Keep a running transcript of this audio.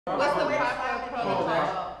What's the proper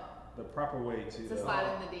protocol? The proper way to slide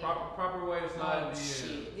in the DM. Proper way to slide in the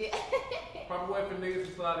DM. Yeah. Proper way for niggas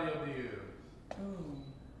to slide in your DM.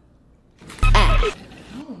 I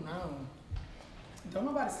don't know. Don't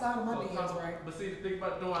nobody slide in my DMs, right? But see, think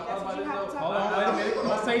about doing. I thought about it though. Hold on, wait a minute.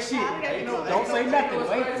 Don't say shit. Don't say nothing.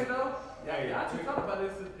 Wait. Yeah, I just talked about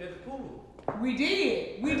this at the pool. We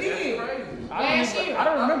did. We did. That's crazy. I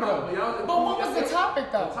don't remember though. But what was the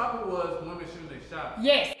topic though? The topic was women shooting their shot.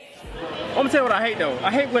 Yes. I'm gonna tell you what I hate though.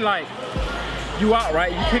 I hate when like you out,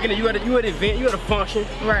 right? You picking it, you at an event, you at a function,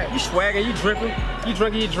 right? You swagging, you dripping, you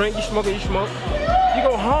drinking, you drink, you smoking, you smoke. You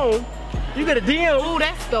go home, you get a DM. Ooh,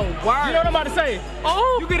 that's the worst. You know what I'm about to say?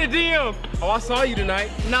 Oh, you get a DM. Oh, I saw you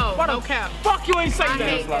tonight. No, no cap. Fuck you ain't say that.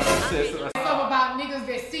 It's something about niggas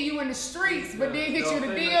that see you in the streets, but then hit you in the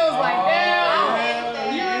DMs like, damn. I hate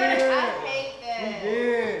that. I hate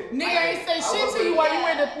that. Nigga ain't say shit to you while you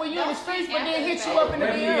in the streets, but then hit you up in the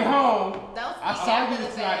When you DM. get home, I saw you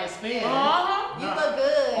try to spin. You look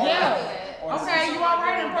good. Yeah. Okay, you all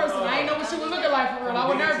right in person. I ain't know what you were looking like for real. I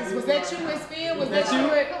was nervous. Was that you and Spin? Was that you?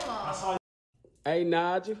 Come on. hey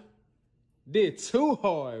Nigel, did too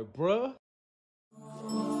hard, bruh.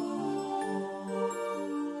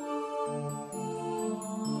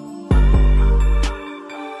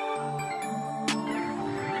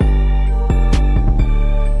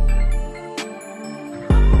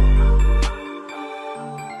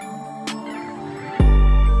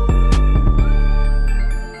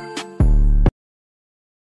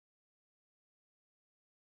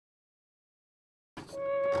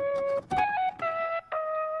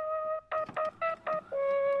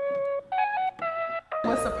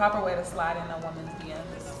 What's the proper way to slide in a woman's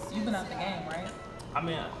DMs? You've been out the game, right? I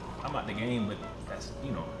mean, I'm out the game, but that's,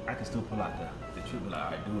 you know, I can still pull out the trick, like,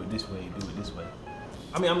 all right, do it this way, do it this way.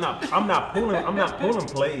 I mean, I'm not pulling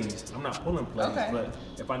plays. I'm not pulling plays, Okay. but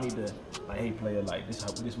if I need to, like, hey, player, like, this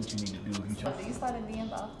what you need to do. Do you slide in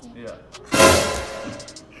DMs often? Yeah.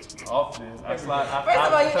 Often. I slide. First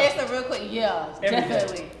of all, you answer real quick. Yeah,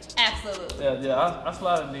 definitely. Absolutely. Yeah. I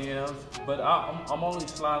slide in DMs, but I'm only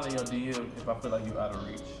sliding in your DM if I feel like you out of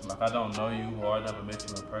reach. Like I don't know you or I never met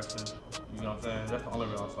you in person. You know what I'm saying? That's the only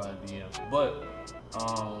reason I'm sliding DMs.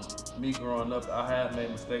 But me growing up, I have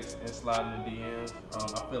made mistakes in sliding in DMs.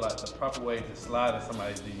 I feel like the proper way to slide in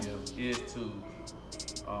somebody's DM is to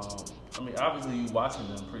I mean, obviously you watching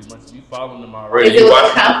them pretty much. You following them already. Is it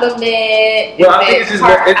with a compliment? Well, I think it's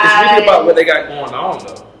really about what they got going on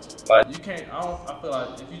though. Like you can't. I feel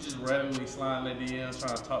like if you just randomly slide in their DMs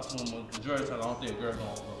trying to talk to them, majority of the time I don't think a girl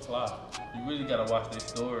gonna reply. You really gotta watch their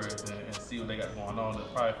stories and see what they got going on. They'll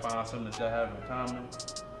probably find something that they have in common.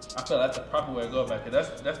 I feel like that's the proper way to go about it.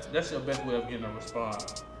 That's your best way of getting a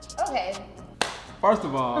response. Okay. First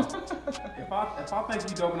of all, if I think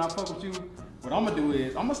you dope and I fuck with you, what I'm gonna do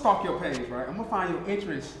is I'm gonna stalk your page, right? I'm gonna find your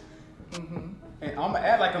interests, and I'm gonna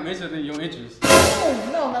act like I'm interested in your interests. Oh,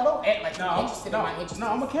 no, don't act like you're interested in my interests. No,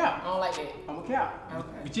 I'm gonna cap. I don't like that. I'm gonna cap.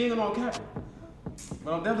 Okay. But you ain't gonna cap it.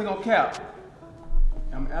 But I'm definitely gonna cap.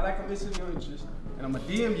 I'm gonna act like I'm interested in your interests, and I'm gonna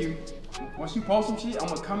DM you. Once you post some shit, I'm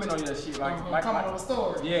gonna comment on your shit like comment on the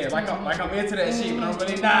story. Yeah, like I'm into that shit, but I'm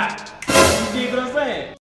really not. You get what I'm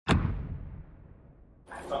saying?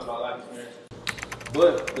 Talk about life experience.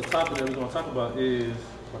 But the topic that we're gonna talk about is, if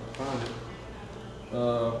I can find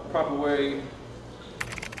it, proper way.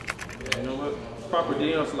 You know what? Proper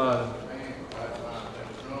DM sliding.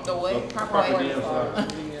 The what? Proper DM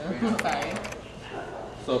sliding. Okay.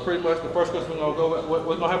 So pretty much the first question we're gonna go with,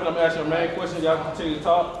 what's gonna happen? I'm gonna ask you a main question. Y'all continue to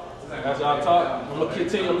talk. As y'all talk, I'm gonna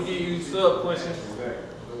continue. I'm gonna give you sub questions,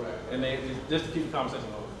 and then just to keep the conversation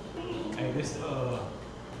going. Hey, this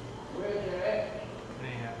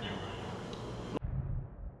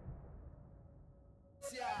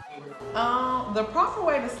The proper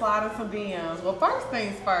way to slide in some DMs. Well, first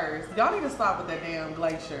things first, y'all need to stop with that damn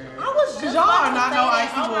glacier. I was just y'all about are not to no say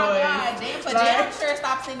icy that. boys. Oh my God, damn, for damn sure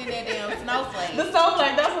stop sending that damn snowflake. The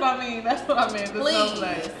snowflake, that's what I mean. That's what I meant. The Please.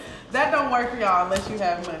 snowflake. That don't work for y'all unless you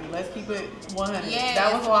have money. Let's keep it 100. Yes,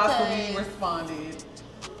 that was why because- Celine responded.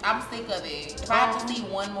 I'm sick of it. If I have to see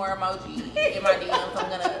one more emoji in my DMs, I'm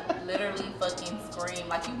gonna literally fucking scream.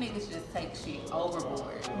 Like, you niggas just take shit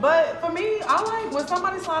overboard. But for me, I like when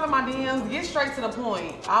somebody slide in my DMs, get straight to the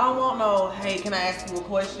point. I don't want no, hey, can I ask you a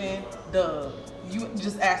question? Duh. You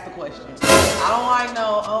just ask the question. I don't like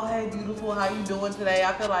no, oh, hey, beautiful, how you doing today?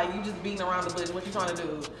 I feel like you just beating around the bush. What you trying to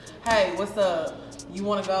do? Hey, what's up? you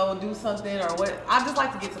want to go do something or what? I just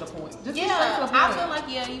like to get to the point. Just get straight to the point. I feel like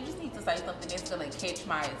you just need to say something that's gonna catch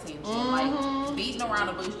my attention. Like beating around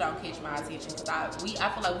the bush don't catch my attention because I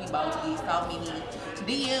feel like we both get so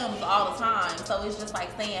many DMs all the time. So it's just like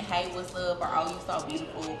saying, hey, what's up, or oh, you so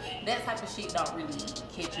beautiful. That type of shit don't really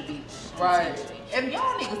catch a bitch. Right. And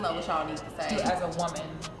y'all niggas know what y'all need to say. As a woman,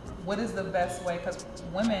 what is the best way? Because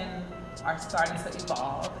women are starting to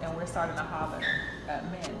evolve and we're starting to holler at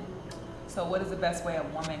men. So what is the best way a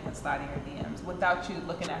woman can slide in your DMs without you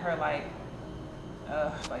looking at her like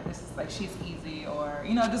this is like she's easy, or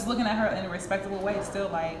just looking at her in a respectable way, still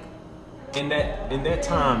like in that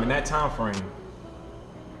time frame.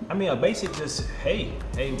 I mean, a basic just hey,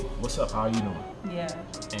 what's up? How are you doing? Yeah.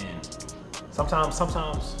 And sometimes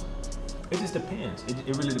it just depends.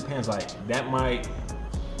 It really depends. Like that might.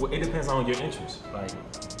 Well, it depends on your interests. Like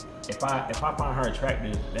if I find her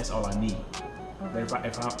attractive, that's all I need. But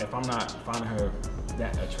if I'm not finding her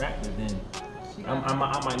that attractive, then I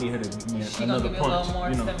might need her to give me another give punch. You a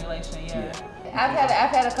little more stimulation, yeah. I've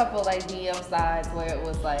had a couple like DM slides where it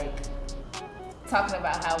was like talking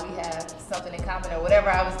about how we have something in common or whatever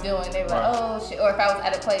I was doing. They were like, oh shit, or if I was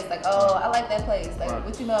at a place like, oh, I like that place. Like,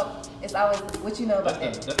 what you know? It's always what you know about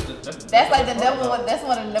that. That's like the number one. That's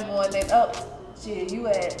one of the number one things. Oh, shit, you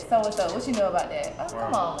at so and so. What you know about that? Oh,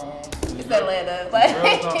 come on, man. It's Atlanta.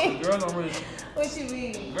 Like, girls don't really. What you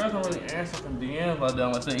mean? Girls don't really answer from DMs like that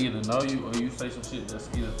unless they either know you or you say some shit that's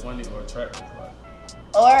either funny or attractive. Like.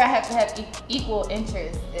 Or I have to have equal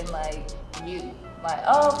interest in like you. Like,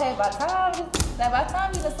 oh, okay, by the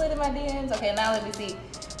time you done slid in my DMs, okay, now let me see.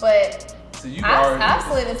 But see, I've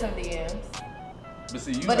slid in some DMs. But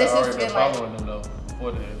see, you it's already just been been like, following them though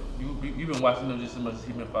before that. You've been watching them just as much as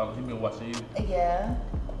he's been following. He's been watching you. Yeah.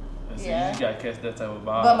 And so you just gotta catch that type of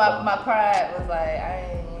vibe. But my pride was like,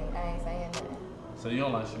 I ain't saying nothing. So you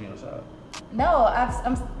don't like shooting your shot? No,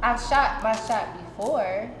 I've shot my shot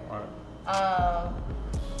before. Right.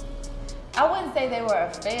 I wouldn't say they were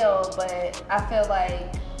a fail, but I feel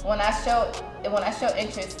like when I show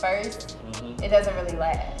interest first, it doesn't really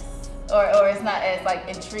last, or it's not as like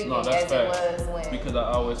intriguing as fact. it was when. Because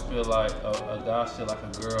I always feel like a guy should like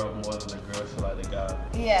a girl more than a girl should like the guy.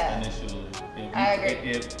 Yeah. Initially, I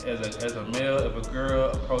agree. If as a male, if a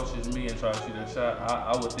girl approaches me and tries to shoot a shot,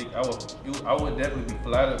 I would definitely be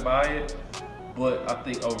flattered by it. But I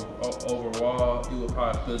think overall, it would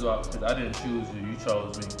probably fizzle out because I didn't choose you, you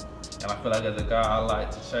chose me. And I feel like as a guy, I like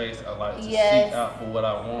to chase, I like to seek out for what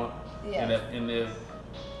I want. Yes. And if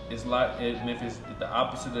it's the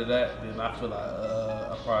opposite of that, then I feel like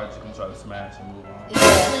I'm probably just gonna try to smash and move on.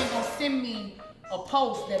 You ain't gonna send me a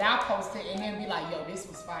post that I posted and then be like, yo, this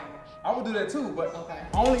was fire. I would do that too, but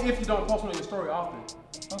only if you don't post on your story often.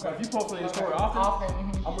 Okay. If you post on your story often,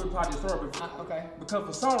 I'm gonna reply to your story. Because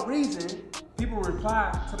for some reason, people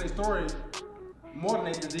reply to their story more than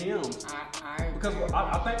they do DMs. Because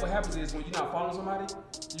I think what happens is when you're not following somebody,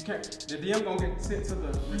 you can't. The DM gonna get sent to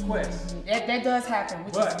the request. That does happen,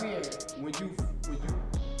 which is weird.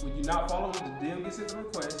 When you not following, the DM gets sent to the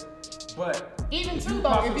request. But even if too you though,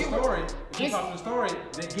 post if the you story, post the story,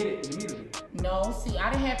 they get it immediately. No, see,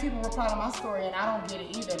 I didn't have people reply to my story and I don't get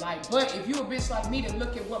it either. Like, but if you a bitch like me to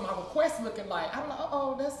look at what my request looking like, I'm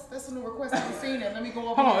like, that's a new request. I haven't seen it. Let me go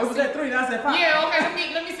over. Hold on, it was at 3, now it's at 5. Yeah,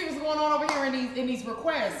 okay. Let me see what's going on over here in these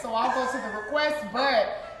requests. So I'll go to the request,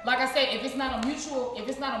 but like I said, if it's not a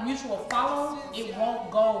mutual follow, it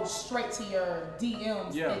won't go straight to your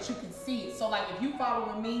DMs that you can see it. So like if you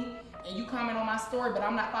following me and you comment on my story, but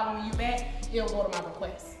I'm not following you back, it'll go to my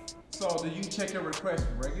request. So do you check your request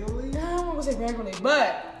regularly? No, I won't say regularly,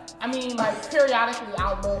 but I mean like periodically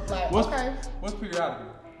I'll look like What's periodically?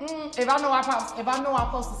 If I know I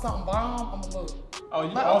posted something bomb, I'm gonna look. So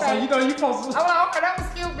you posted. I'm like, okay, that was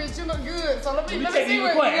cute, bitch. You look good. So let me see what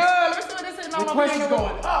this is. Request is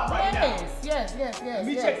going up right now. Yes. Let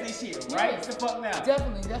me check this shit right the fuck now.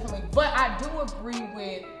 Definitely. But I do agree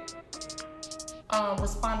with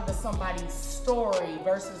responding to somebody's story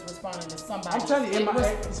versus responding to somebody's. I'm telling you,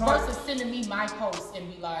 versus sending me my post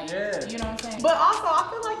and be like, you know what I'm saying? But also, I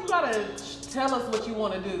feel like you gotta tell us what you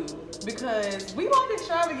want to do because we like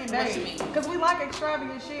extravagant dates. Because we like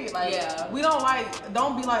extravagant shit. Like, we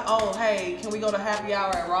don't be like, oh, hey, can we go to happy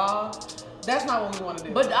hour at Raw? That's not what we want to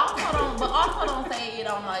do. But also don't say it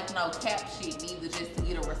on like no cap shit either, just to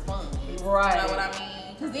get a response. Right. You know what I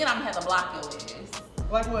mean? Because then I'm gonna have to block your ass.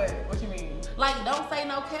 Like what? What you mean? Like, don't say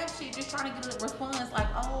no cap shit, just trying to get a response like,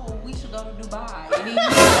 oh, we should go to Dubai. And then you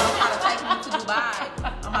don't try to take me to Dubai.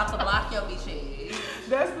 I'm about to block your bitch ass.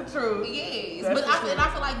 That's the truth. Yes. But I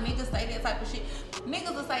feel like niggas say that type of shit.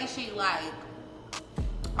 Niggas will say shit like,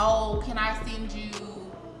 oh, can I send you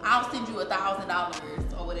I'll send you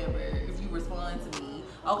 $1,000 or whatever if you respond to me.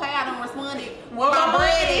 Okay, I done responded. What my my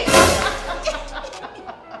money?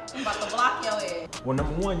 I'm about to block your ass. Well,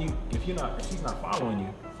 number one, if she's not following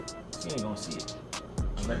you, she ain't gonna see it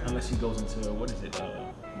unless she goes into what is it?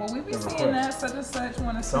 Well, we be the seeing request. that such and such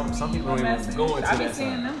want to Some people don't even go into I be that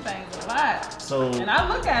seeing side. them things a lot. So, And I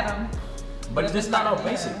look at them. but if just it's not not all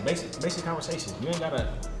there. basic conversation. You ain't gotta.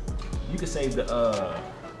 You can save the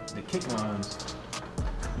kick lines.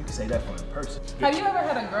 You can say that for the person. Have you ever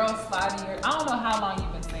had a girl slide in your? I don't know how long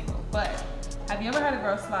you've been single, but have you ever had a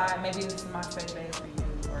girl slide? Maybe this is my safe day for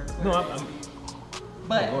you, or Twitter. No,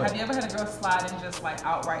 But go ahead. have you ever had a girl slide and just like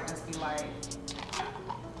outright just be like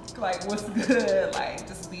what's good? Like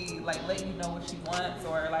just be like letting you know what she wants,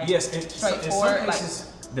 or like yes, in some straightforward.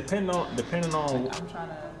 cases, depending on Like, I'm trying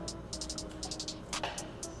to.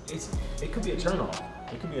 it could be a turn off.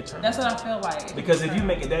 It could be a turn That's off. what I feel like. Because if you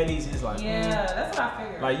make it that easy, it's like Yeah, that's what I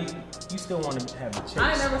figured. like you still want to have the chase. I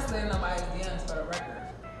ain't never slid in nobody's DMs for the record.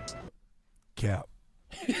 Cap.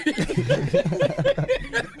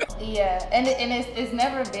 Yeah, and it's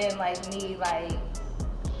never been like me like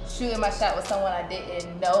shooting my shot with someone I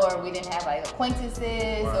didn't know, or we didn't have like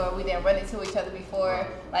acquaintances, or we didn't run into each other before.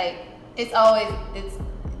 Like it's always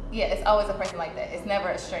a person like that. It's never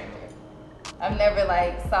a stranger. I've never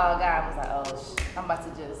like saw a guy and was like, oh, I'm about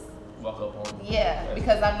to just Walk up on me. yeah,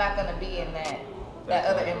 because I'm not gonna be in that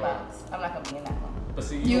other inbox. I'm not gonna be in that one. But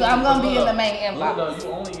see, I'm gonna be in the look, main look, inbox. though,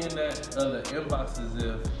 you only in that other inboxes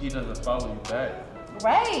if he doesn't follow you back.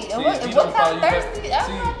 Right. See, And if he what don't follow kind of you back- thirsty? I'm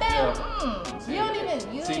see, not that. yeah. See, You don't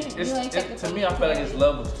even. You See, ain't check it to for me, I feel like it's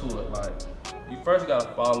levels to it. Like, you first gotta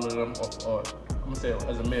follow them, or I'm gonna say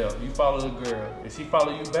as a male, you follow the girl. If she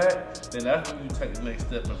follow you back, then that's when you take the next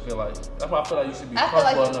step and feel like, that's why I feel like you should be I feel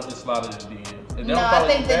comfortable like- enough to slide in the DM. If they No, don't I follow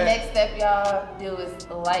think you the back next step y'all do is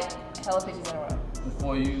like hella pictures in a row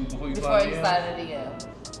before you before you slide in. slide in the DM.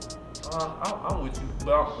 I'm with you,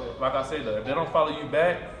 but like I said though, if they don't follow you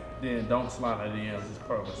back, then don't slide in the DMs. It's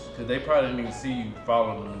purpose, because they probably didn't even see you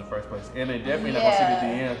following them in the first place, and they definitely not gonna see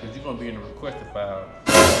the DMs because you're gonna be in the requested file.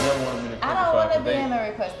 You never want to be in the requested I file. don't want to 'cause be they- in the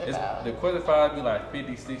requested It's, file. the requested file be like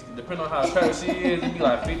 50, 60, depending on how attractive she is, it be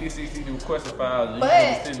like 50, 60 the requested files. And But- you're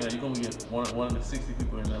gonna be sitting there, you're gonna get one of the 60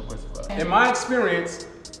 people in that requested file. In my experience,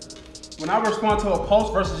 when I respond to a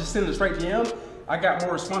post versus just sending a straight DM, I got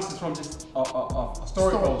more responses from just a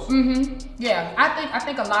story post. Yeah, I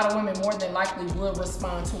think a lot of women more than likely would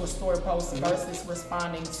respond to a story post versus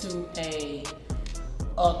responding to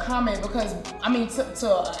a comment, because I mean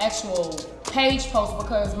to an actual page post,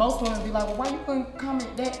 because most women be like, well, why you couldn't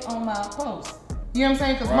comment that on my post? You know what I'm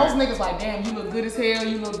saying? Because most niggas like, damn, you look good as hell,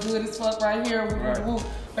 you look good as fuck right here, woo, woo, woo.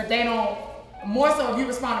 But they don't. More so, if you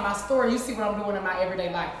respond to my story, you see what I'm doing in my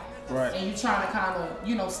everyday life. Right. And you trying to kind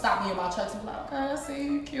of, stop me in my tracks and be like, okay, I see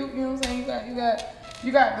you cute, you know what I'm saying?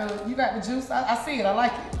 You got the juice. I see it, I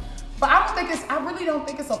like it. But I really don't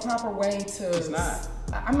think it's a proper way to. It's not.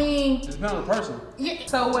 I mean, It's depending on the person. yeah.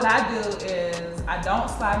 So what I do is I don't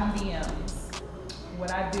slide in DMs.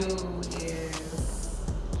 What I do is,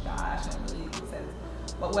 gosh, I shouldn't really say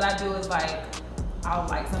this, but what I do is like I'll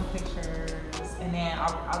like some pictures and then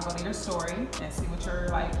I'll go to your story and see what you're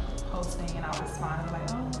like posting, and I'll respond and be like,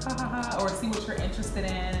 oh, ha ha ha, or see what you're interested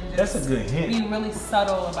in. And just That's a good hint. Be really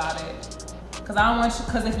subtle about it. Cause I don't want you.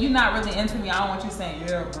 Cause if you're not really into me, I don't want you saying,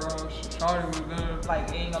 yeah, bro, Shawty was good. Like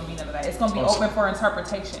it ain't gonna be none of that. It's gonna be open for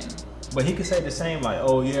interpretation. But he could say the same, like,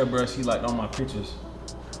 oh yeah, bro, she liked all my pictures,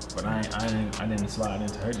 but I didn't slide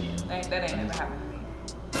into her DM. That ain't never happened to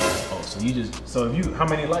me. Oh, so if you, how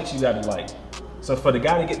many likes you got to like? So for the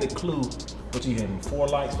guy to get the clue, what you hitting, 4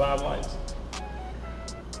 likes, 5 likes?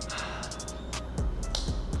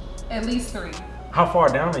 At least 3. How far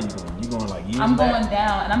down are you going? You going like years I'm back? going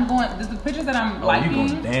down, and I'm going. The pictures that I'm liking. You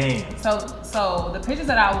going damn. So the pictures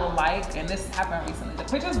that I will like, and this happened recently. The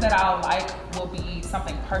pictures that I'll like will be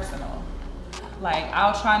something personal. Like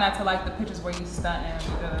I'll try not to like the pictures where you stunting.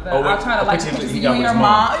 I'll try to like the pictures of you and your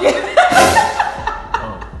mom.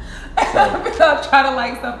 I'll try to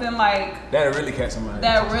like something like that'll really catch somebody.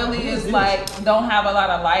 That really is like don't have a lot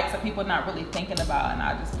of likes that people not really thinking about, and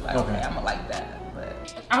I'll just be like, okay, I'm gonna like that.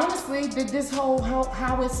 Honestly, this whole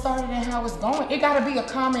how it started and how it's going, it gotta be a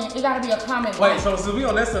comment. It gotta be a comment. Wait, so we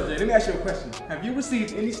on that subject. Let me ask you a question. Have you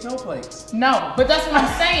received any snowflakes? No, but that's what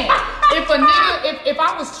I'm saying. If a nigga, if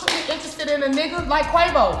I was truly interested in a nigga like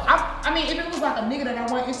Quavo, I mean, if it was like a nigga that I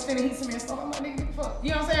wasn't interested in, he sent me a story, I'm like, nigga, fuck.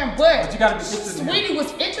 You know what I'm saying? But you gotta be interested in him. Sweetie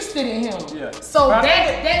was interested in him. Yeah. So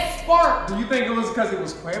that sparked. Do you think it was because it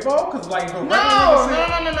was Quavo? Because like the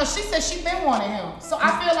No. She said she been wanting him. So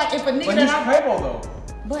I feel like if a nigga but he's Quavo though.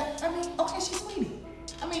 But I mean, okay, she's Sweetie.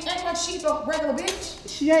 I mean, ain't like she's a regular bitch.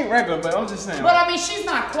 She ain't regular, but I'm just saying. But I mean, she's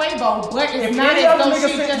not Quavo, but it's if not any as other though nigga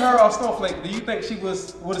she sent just... her a snowflake, do you think she would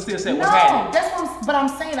have still said No, what's happening? that's what I'm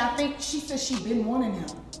saying. I think she said she been wanting him.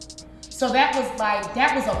 So that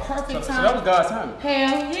was a perfect time. So that was God's timing.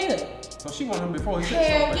 Hell yeah. So she wanted him before he said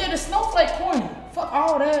Hell snowflake. yeah, the snowflake corny. Fuck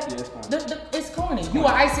all that. Yeah, it's corny. It's corny. You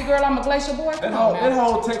an icy girl, I'm a glacier boy? That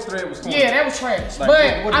whole text thread was corny. Yeah, that was trash. Like,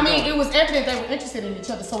 but what I you mean, doing? it was evident they were interested in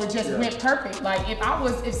each other, so it just went perfect. Like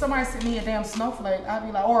if somebody sent me a damn snowflake, I'd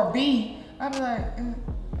be like, or a bee, I'd be like,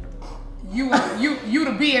 you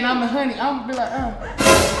the bee and I'm the honey. I'm gonna be like,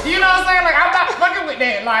 you know what I'm saying? Like I'm not fucking with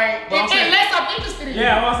that. Like unless I'm interested in you.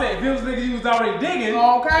 Yeah, I was saying if it was nigga you was already digging.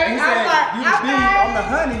 Okay. And he said you the bee, I'm the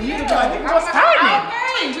honey. You the like, what's happening?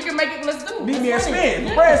 Okay, we can make it. Let's do it. Meet me at Let's Spin.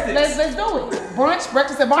 do it. Breadsticks. Let's do it. Brunch,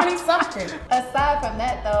 breakfast, and morning, something. Aside from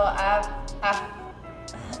that, though,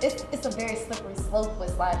 it's a very slippery slope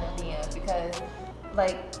with sliding in DMs because,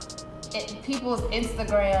 like, people's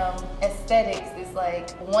Instagram aesthetics is like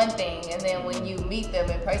one thing, and then when you meet them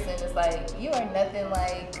in person, it's like you are nothing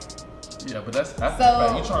like. Yeah, but that's the fact.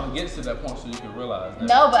 You're trying to get to that point so you can realize that.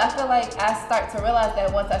 No, but I feel like I start to realize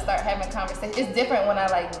that once I start having conversations. It's different when I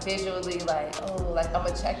like visually like, oh, like I'm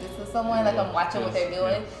attracted to someone, like I'm watching what they're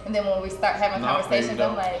doing, and then when we start having conversations,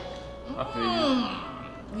 I'm like,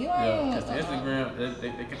 you ain't. Yeah, because Instagram, they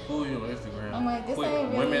can fool you on Instagram. I'm like, this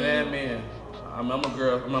ain't really. Women and men. I'm a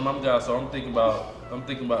girl. I'm a guy, so I'm thinking about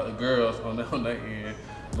the girls on their end,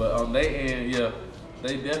 but on their end, yeah.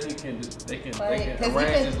 They definitely can. They can arrange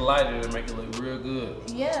this lighter and make it look real good.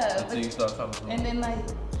 Yeah. Until you start talking to them. And then like,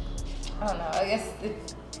 I don't know. I guess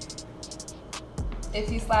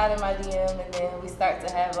if you slide in my DM and then we start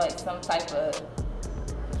to have like some type of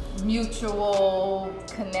mutual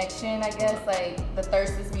connection, I guess like the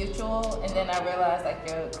thirst is mutual, and then I realize like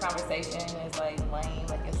your conversation is like lame,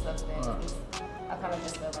 like it's substance. I kind of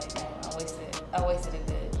just feel like, man, I wasted a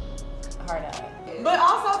good hard eye. But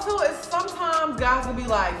also too, it's sometimes guys will be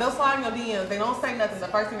like, they'll slide in your DMs, they don't say nothing. The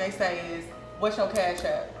first thing they say is, "What's your cash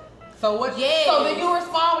app?" So what? Yes. So then you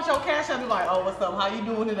respond with your cash app, be like, "Oh, what's up? How you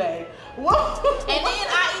doing today?" Whoa. And then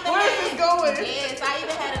Where's this going? Yes, I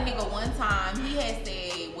even had a nigga one time. He had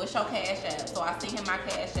said, "What's your cash app?" So I sent him my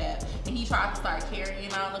cash app, and he tried to start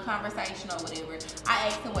carrying on the conversation or whatever. I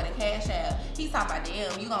asked him what a cash app. He's talking about,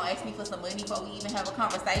 "Damn, you gonna ask me for some money before we even have a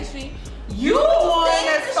conversation?" You the one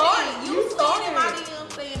that started. You started in my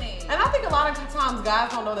DM saying that. And I think a lot of times guys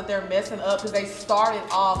don't know that they're messing up because they started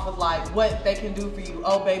off with like what they can do for you.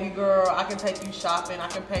 Oh, baby girl, I can take you shopping. I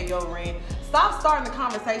can pay your rent. Stop starting the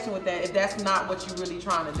conversation with that if that's not what you're really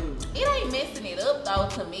trying to do. It ain't messing it up though.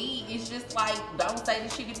 To me, it's just like, don't say the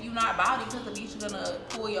shit if you not about it, because the bitch gonna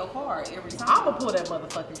pull your card every time. I'm gonna pull that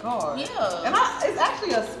motherfucking card. Yeah. And it's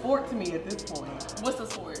actually a sport to me at this point. What's the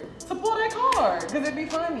sport? To pull that card because it'd be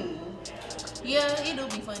funny. Yeah, it do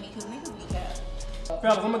be funny because niggas be cat.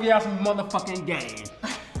 Fellas, I'm gonna give y'all some motherfucking game.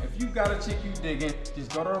 If you got a chick you digging,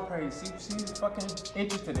 just go to her page, see what she's fucking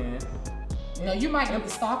interested in. No, you might need to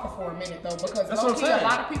stalk her for a minute though, because That's what I'm low-key, saying. a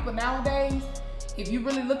lot of people nowadays, if you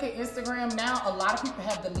really look at Instagram now, a lot of people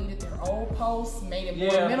have deleted their old posts, made it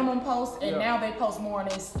more minimum posts, and now they post more on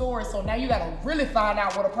their stories. So now you gotta really find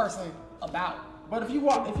out what a person about. But if you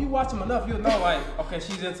watch them enough, you'll know like, okay,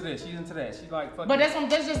 she's into this, she's into that. She's like fucking. But that's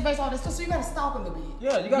just based on this. So you gotta stalk a little bit.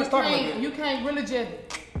 Yeah, you gotta stalk a little bit. You can't really just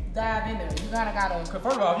dive in there. You gotta. Cause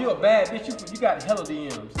first of all, if you a bad bitch, you got hella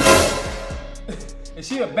DMs. If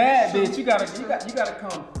she a bad bitch, you gotta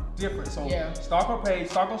come different. So stalk her page,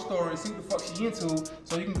 stalk her story, see what the fuck she into,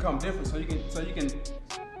 so you can come different. So you can,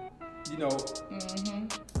 you know.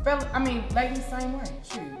 Fella, I mean, ladies, same way.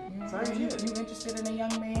 Shoot, you know, Same you shit. interested in a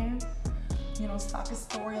young man? You know, stalk his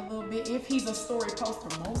story a little bit. If he's a story poster,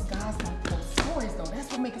 most guys don't post stories though.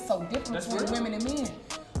 That's what makes it so different between women and men.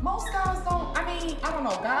 Most guys don't. I mean, I don't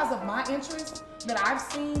know. Guys of my interest that I've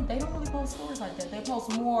seen, they don't really post stories like that. They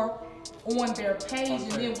post more on their page,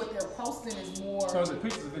 and then what they're posting is more. So is it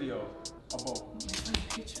pictures or videos? Or both?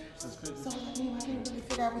 Pictures. So I mean, I can't really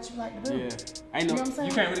figure out what you like to do. Yeah. You know what I'm saying?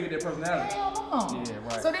 You can't really get their personality. Hell no. Yeah,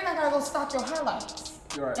 right. So then I gotta go stalk your highlights.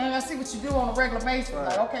 Right. And I see what you do on a regular basis. Right.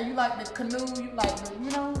 Like, okay, you like the canoe, you like the,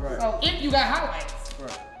 you know? Right. So if you got highlights.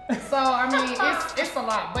 Right. So I mean, it's a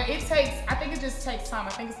lot, but I think it just takes time. I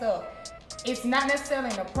think it's not necessarily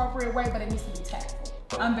an appropriate way, but it needs to be tactful.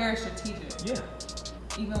 I'm very strategic. Yeah.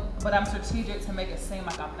 But I'm strategic to make it seem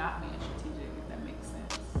like I'm not being strategic, if that makes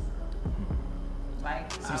sense.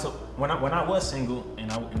 Like, See, so when I was single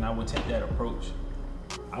and I would take that approach,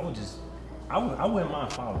 I wouldn't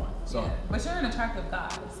mind following. So yeah. But you're an attractive guy,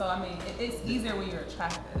 so I mean, it's easier when you're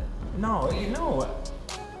attractive. no,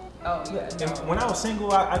 Oh yeah. And when I was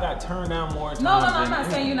single, I got turned down more times. No, I'm not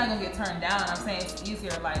saying you're not gonna get turned down. I'm saying it's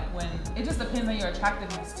easier like when it just depends on your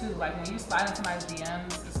attractiveness too. Like when you slide into somebody's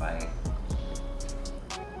DMs, it's like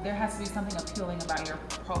there has to be something appealing about your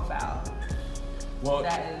profile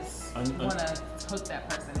that is wanna hook that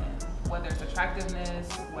person in. Whether it's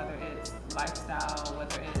attractiveness, whether it's lifestyle,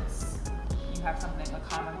 whether it's you have something a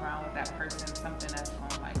common ground with that person, something that's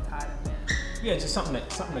gonna like tie them in. Yeah, just something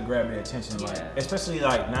to grab their attention. Like especially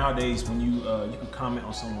like nowadays when you can comment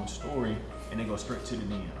on someone's story and they go straight to the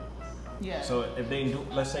DM. Yeah. So if they do,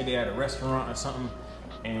 let's say they're at a restaurant or something,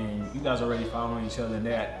 and you guys already following each other, and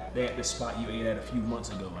they're at the spot you ate at a few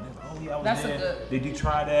months ago, and they're like, oh yeah, I was there. Did you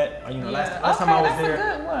try that? Or, you know, last time I was there.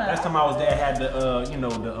 Last time I was there, I had the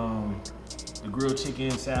the grilled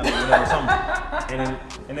chicken salad, or whatever, something.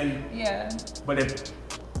 and then. Yeah. But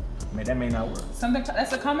that may not work. Something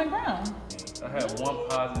that's a common ground. I had one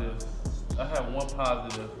positive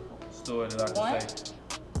story that I can say.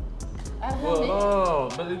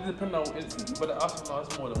 But it depends on. But also, no,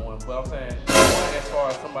 it's more than one. But I'm saying one as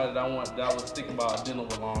far as somebody that I was thinking about dealing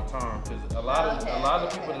with long term, because a lot of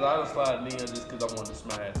people that I done slide in just because I wanted to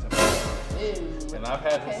smash. And I've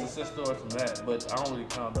had some success stories from that, but I don't really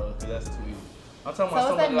count those because that's too easy. I'm talking about.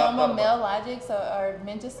 So is that normal male logic? So are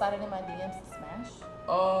men just sliding in my DMs to smash?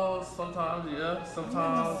 Oh, sometimes, yeah.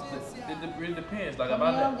 Sometimes it really depends. Like if I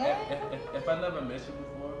never met you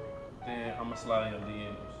before, then I'm gonna slide in your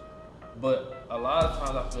DMs. But a lot of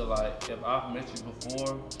times I feel like if I've met you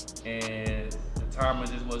before and the timing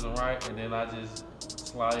just wasn't right, and then I just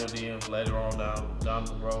slide your DMs later on down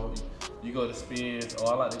the road. You go to spins. Oh,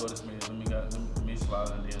 I like to go to spins. Let me slide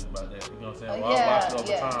in DMs about that. You know what I'm saying? Well, I watch it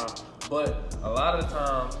over time. But a lot of the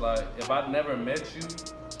times, like if I never met you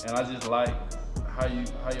and I just like how your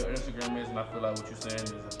Instagram is, and I feel like what you're saying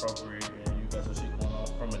is appropriate, and you got some shit going on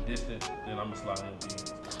from a distance, then I'm gonna slide in the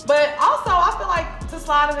DMs. But also, I feel like to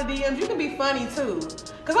slide in the DMs, you can be funny too,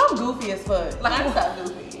 cause I'm goofy as fuck. Like I'm so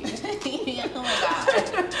goofy. Oh my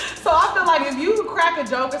god. So I feel like if you crack a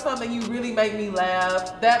joke or something, you really make me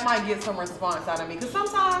laugh. That might get some response out of me, cause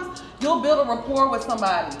sometimes you'll build a rapport with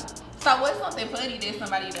somebody. So what's something funny that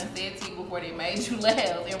somebody done said to you before they made you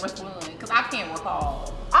laugh and respond? Cause I can't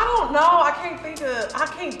recall. I don't know. I can't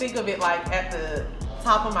think of it like at the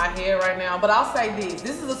top of my head right now. But I'll say this.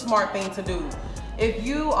 This is a smart thing to do. If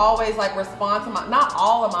you always like respond to not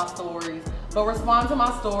all of my stories, but respond to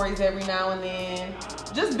my stories every now and then,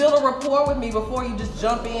 just build a rapport with me before you just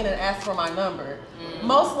jump in and ask for my number.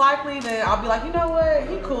 Most likely then I'll be like, you know what,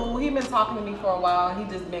 he cool. He been talking to me for a while. He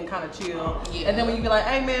just been kind of chill. Yeah. And then when you be like,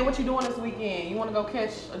 hey man, what you doing this weekend? You want to go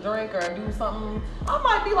catch a drink or do something? I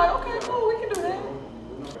might be like, okay, cool, we can do that.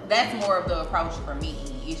 That's more of the approach for me.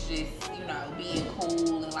 It's just, being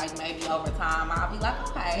cool, and like maybe over time I'll be like,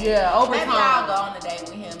 okay. Yeah, over maybe time. I'll go on a date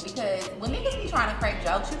with him, because when niggas be trying to crack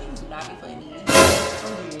jokes, you niggas do not be funny.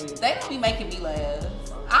 They don't be making me laugh.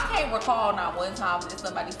 I can't recall not one time that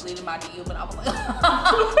somebody slid in my DM and I was like,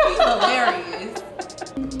 he's hilarious.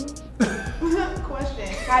 Question.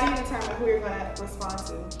 How do you determine who you're gonna respond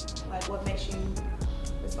to? Like what makes you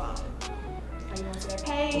respond? Are you going to their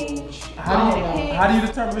page? How do you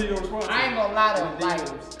determine who you're responding to? I ain't gonna lie to you.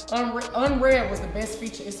 Like, unread was the best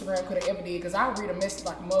feature Instagram could have ever did, because I read a message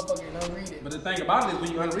like a motherfucker and unread it. But the thing about it is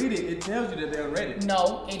when you unread it, it tells you that they unread it.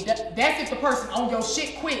 No, that's if the person on your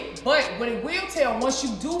shit quick. But what it will tell, once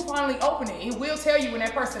you do finally open it, it will tell you when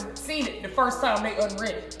that person seen it the first time they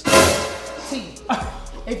unread it. T.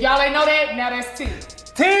 If y'all ain't know that, now that's T.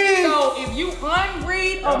 T. So if you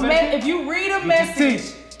if you read a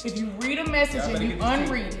message. If you read a message and you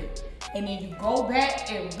unread it, and then you go back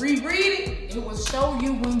and reread it, it will show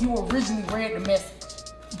you when you originally read the message.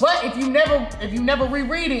 But if you never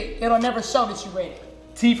reread it, it'll never show that you read it.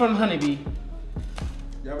 T from Honeybee.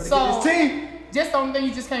 So, just don't think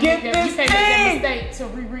you just can't make that mistake to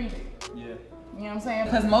reread it. Yeah. You know what I'm saying?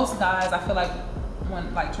 Because most guys, I feel like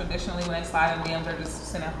traditionally when they slide in DMs, they're just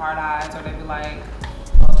sending hard eyes, or they be like,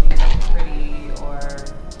 oh, you're looking pretty, or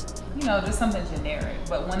just something generic.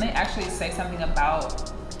 But when they actually say something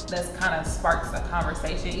about that kind of sparks a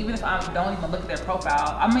conversation, even if I don't even look at their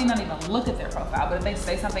profile, I may not even look at their profile, but if they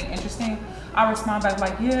say something interesting, I respond back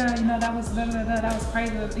like, yeah, that was that was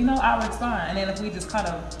crazy. I'll respond. And then if we just kind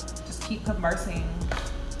of just keep conversing,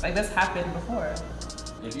 like this happened before.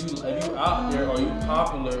 If you out there, or you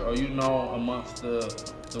popular, or amongst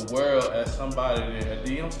the world as somebody that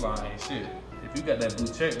DM slide ain't shit. If you got that blue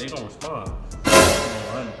check, they gonna respond.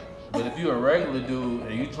 But if you're a regular dude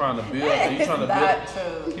and you trying to build, True.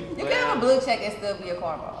 You can have a blue check and still be a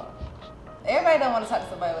cornball. Everybody don't want to talk to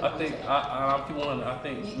somebody with a blue check. I keep wondering. I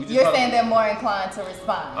think you're saying they're more inclined to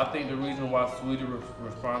respond. I think the reason why Sweetie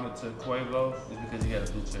responded to Quavo is because he had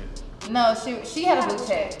a blue check. No, she had a blue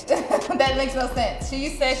check. That makes no sense. She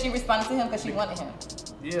said she responded to him because she wanted him.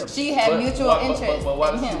 Yeah. She had mutual interest but why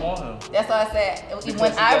in does him. She want him? That's why I said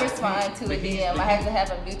when I respond to a DM, I have to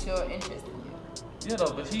have a mutual interest in you. Yeah,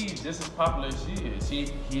 though, but he's just as popular as she is.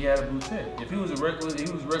 He had a blue check. If he was regular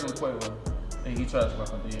Quavo, and he tried to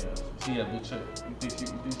respond to DMs, she had a blue check. You think she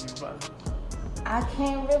responded? I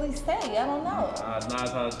can't really say. I don't know. 9 times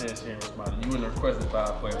out of 10, she ain't responded. You wouldn't have requested 5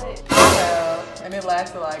 Quavo. Well, and it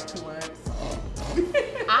lasted like 2 months.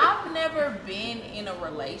 I've never been in a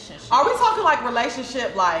relationship. Are we talking like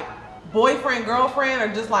relationship, like boyfriend, girlfriend,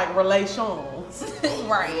 or just like relations?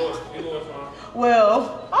 Right.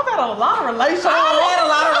 Well, I've had a lot of relations. I've had a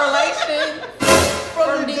lot of relations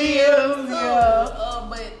from the DMs, yeah.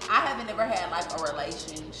 But I haven't ever had like a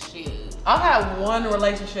relationship. I've had one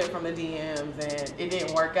relationship from the DMs and it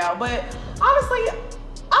didn't work out. But honestly,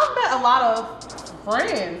 I've met a lot of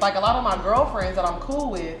friends, like a lot of my girlfriends that I'm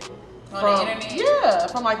cool with. On the internet? Yeah,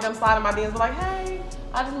 from like them sliding my DMs, like, hey,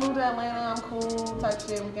 I just moved to Atlanta, I'm cool, type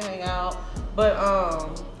shit, we can hang out. But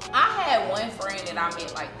I had one friend that I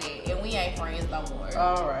met like that, and we ain't friends no more.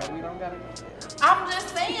 All right, we don't gotta get there. I'm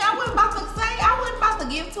just saying, I wasn't about to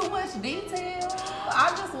give too much detail.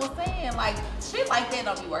 I just was saying, like, shit like that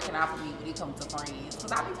don't be working out for me when it comes to friends.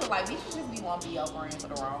 Cause I be feel like bitches just be wanting to be your friend for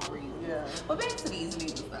the wrong reason. Yeah. But back to these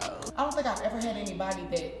niggas though. I don't think I've ever had anybody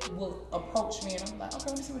that will approach me and I'm like, okay,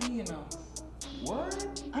 let me see what he know.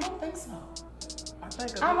 What? I don't think so.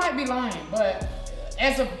 I might be lying, but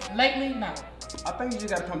as of lately, no. I think you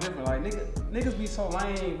just gotta come different. Like niggas be so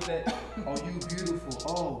lame with that. Oh, you beautiful.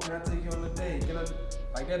 Oh, can I take you on a date?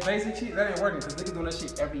 Like that basic shit? That ain't working because niggas doing that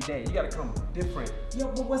shit every day. You gotta come different. Yo,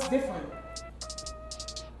 but what's different?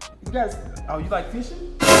 You guys, oh, you like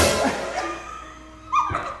fishing?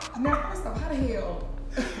 Now, first off, how the hell?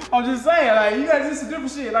 I'm just saying, like you gotta do some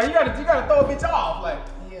different shit. Like you gotta throw a bitch off. Like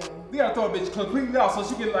yeah, you gotta throw a bitch completely off so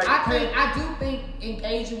she can like. I do think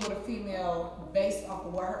engaging with a female based off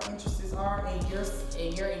of what her interests are and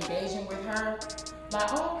you're engaging with her, like,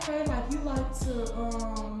 oh, okay, like you like to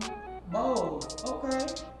bowl, okay,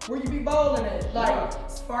 where you be bowling at, like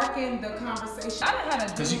sparking the conversation. I done had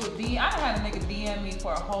a nigga DM me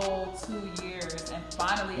for a whole 2 years and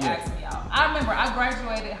finally asked me out. I remember I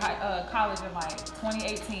graduated college in like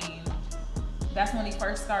 2018. That's when he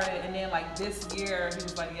first started, and then like this year he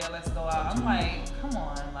was like, yeah, let's go out. I'm like, come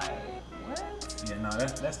on, like what? Yeah, no,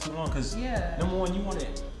 that's too long. Cause number one, you want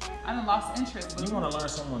it. I done lost interest. You want to learn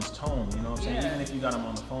someone's tone, you know what I'm saying? Yeah. Even if you got them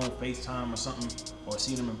on the phone, FaceTime or something, or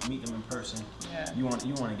see them and meet them in person, you want to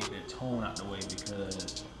get their tone out the way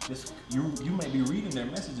because you may be reading their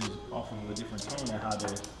messages off of a different tone and how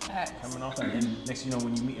they're coming off. And next you know,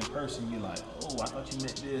 when you meet in person, you're like, oh, I thought you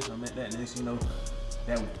meant this, I meant that. And next you know,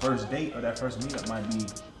 that first date or that first meetup might be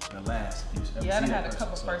the last you ever see. I had a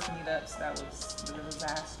couple first meetups that was a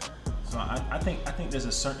disaster. So I think there's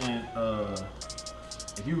a certain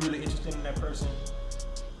if you're really interested in that person,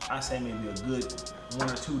 I say maybe a good 1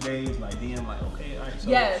 or 2 days, like DM, like okay, all right. So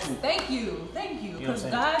yes, shoot. thank you, because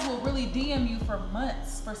guys will really DM you for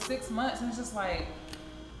months, for 6 months, and it's just like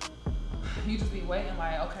you just be waiting,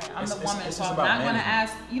 like okay, I'm the woman, so I'm not gonna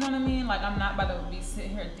ask. You know what I mean? Like I'm not about to be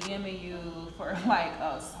sitting here DMing you for like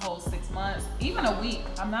a whole 6 months, even a week.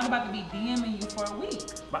 I'm not about to be DMing you for a week.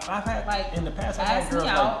 But I've had like in the past, I've ask had girls me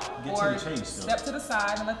out like get or to the chase. step to the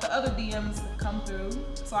side and let the other DMs come through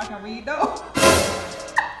so I can read those.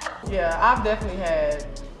 Yeah, I've definitely had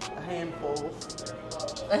a handful.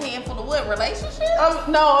 A handful of what? Relationships?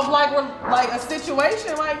 No, of like a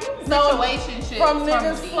situation, like you know, Situationship from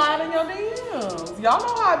niggas sliding your DMs. Y'all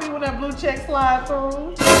know how I be when that blue check slide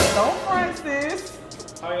through. Don't front this.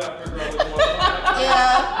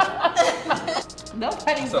 Yeah.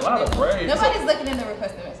 Nobody's That's a lot of brave. Nobody's looking in the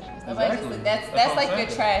requested messages. Nobody's Exactly. that's like your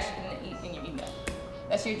trash in your email.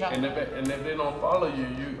 That's your junk. And if they don't follow you,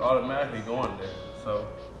 you automatically going there. So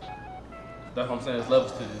that's what I'm saying. There's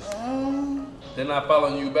levels to this. They're not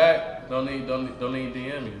following you back. Don't need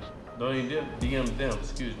DM you. Don't need DM them.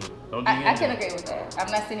 Excuse me. Don't DM I can them. agree with that.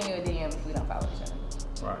 I'm not sending you a DM if we don't follow each other.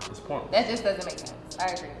 Right. It's pointless. That just doesn't make sense.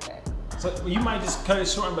 I agree with that. So you might just cut it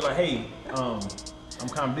short and be like, hey, I'm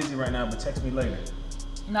kind of busy right now, but text me later.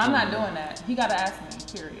 No, I'm not doing that. He gotta ask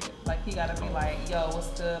me, period. Like he gotta be like, yo,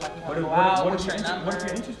 what's good? Like you wanna go out, what's your number? What if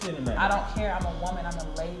you're interested in that? I don't care, I'm a woman, I'm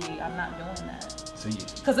a lady, I'm not doing that. So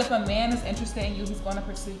because if a man is interested in you, he's gonna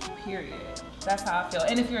pursue you, period. That's how I feel.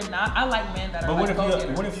 And if you're not, I like men that are like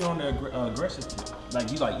go-getters. What if you're on the aggressive tip?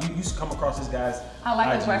 Like you come across this guy's I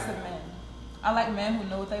like IG. aggressive men. I like men who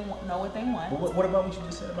know what they want. But what about what you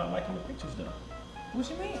just said about liking the pictures though? What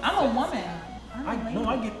you mean? I'm a woman.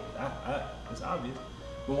 I get. It's obvious.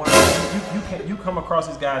 But when you come across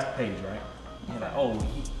this guy's page, right? You're like, oh,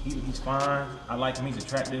 he's fine. I like him. He's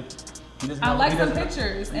attractive. He doesn't. I like some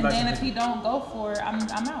pictures, and then if he don't go for it, I'm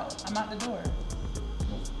out. I'm out the door.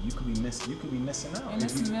 Well, you could be missing out. And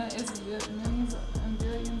it's millions and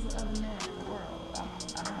billions of other men in the world.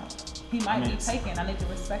 I'm out. He might be taken. I need to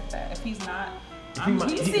respect that. If he's not,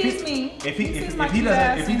 he sees me. If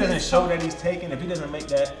he doesn't show that he's taken, if he doesn't make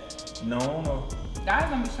that known, or guys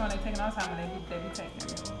don't be showing they taking all the time, and they be taking.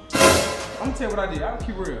 I'm gonna tell you what I did. I'll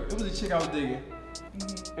keep real. It was a chick I was digging.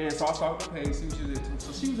 And so I started the page, see what she was into.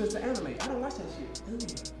 So she was into anime. I don't watch that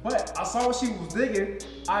shit. But I saw what she was digging.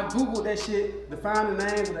 I Googled that shit to find the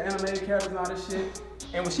names of the animated characters and all this shit.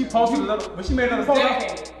 And when she posted she made another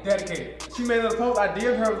post, dedicated. She made another post, I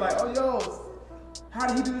DM'd her, was like, oh yo, how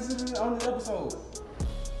did he do this on this episode?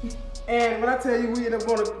 And when I tell you we ended up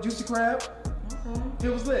going to Juicy Crab, it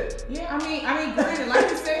was lit. Yeah, I mean, granted, like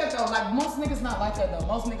you said though, like most niggas not like that though.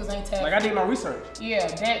 Most niggas ain't tagged. Like I did my research. Yeah,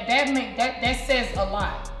 that says a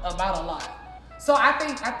lot about a lot. So I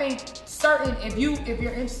think certain if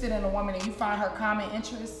you're interested in a woman and you find her common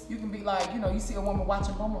interest, you can be like, you see a woman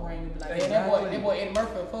watching Boomerang and be like, hey, that boy Eddie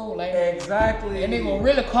Murphy a fool, like exactly. And they go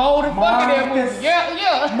really cold and fucking that movie.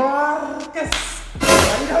 Yeah. Marcus. You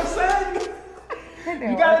know what I'm saying?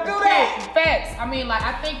 You gotta do that. Facts. I mean, like,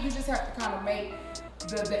 I think you just have to kind of make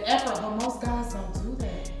the effort, but most guys don't do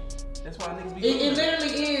that. That's why niggas be It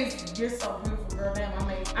literally is, you're so beautiful, girl. Damn,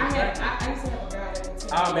 I used to have a guy that would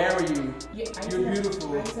tell I'll marry you. Yeah, You're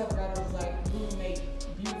beautiful. I used to have a guy that was like, we would make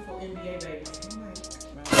beautiful NBA babies. I'm like,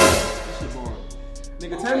 this shit boring.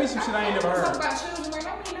 Nigga, tell me some shit I ain't never heard. Talk about shoes, like, I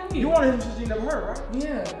mean. You want to hear some shit you never heard, right?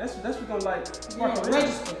 Yeah. That's what gonna like.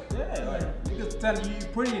 Register. Yeah, like niggas telling you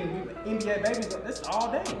pretty and NBA babies. That's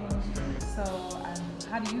all day. So,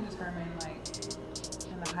 how do you determine like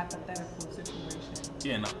in a hypothetical situation?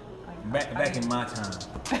 yeah, no. Back in my time.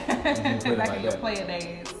 Back in your player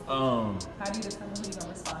days. How do you determine who you're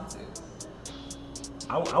gonna respond to?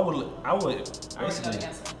 I would basically.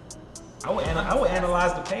 I would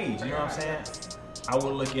analyze the page. You know what I'm saying? I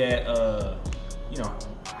would look at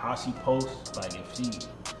how she posts. Like if she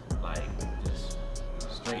like just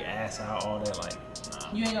straight ass out all that, like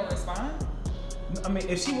nah. You ain't gonna respond? I mean,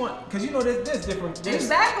 if she want, cause there's different.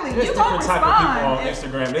 Exactly. There's you different type of people on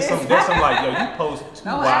Instagram. There's some like, yo, you post too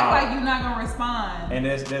wild. Act like you're not gonna respond. And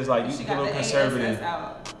there's like, you a little conservative.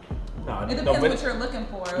 No, it depends what you're looking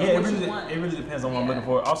for. Yeah, it really depends on what I'm looking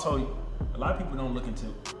for. Also, a lot of people don't look into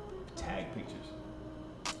tag pictures.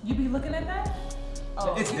 You be looking at that?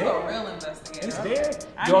 Oh, it's you're a real investigator. It's there.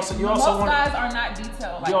 Most guys are not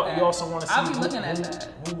detailed like that. You also want to see I'll be looking at that.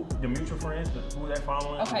 Who the mutual friends, who they're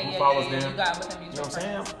following, who follows them. You got with the mutual friends.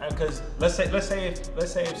 You know what I'm saying? Because let's say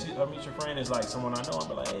if a mutual friend is like someone I know, I'll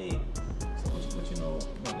be like, hey, so what you know,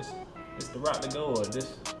 this the route to go, or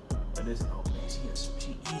this. Oh man,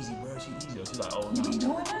 she easy, bro. She easy. She's like, oh no. You be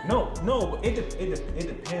doing that? No, but it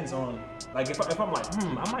depends on, like if I'm like,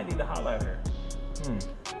 I might need to holler at her.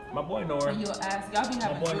 My boy know her. And you'll ask, y'all be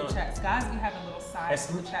having group chats. Guys be having little side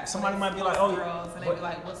group chats. Somebody might be like, oh, girls, and they be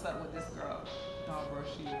like, what's up with this girl? Nah, bro,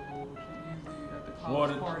 she a fool. She easy at the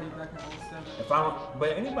college party back in 07.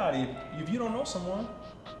 But anybody, if you don't know someone,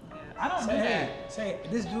 I don't do that. Say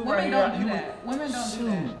this dude Women right here. Don't do that. Women don't do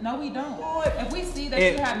that. No, we don't. If we see that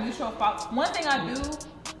you have mutual followers, one thing I do,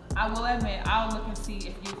 I will admit, I'll look and see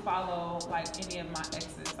if you follow like any of my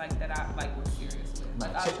exes, like that I like was serious with.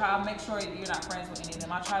 Like I'll try to make sure that you're not friends with any of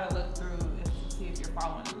them. I try to look through and see if you're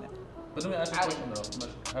following them. But let me ask you a question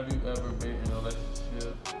though. Have you ever been in a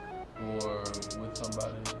relationship or with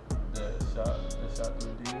somebody that shot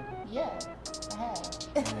through a deal? Yeah, I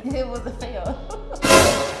have. It was a fail.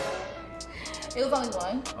 It was only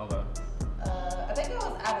one. Okay. I think I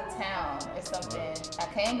was out of town or something. I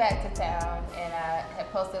came back to town and I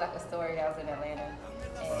had posted like a story that I was in Atlanta,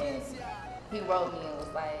 and he wrote me and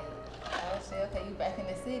was like, "Oh shit, okay, you back in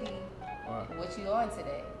the city? What you on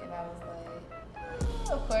today?" And I was like,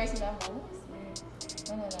 "Oh, of course, I'm like, what's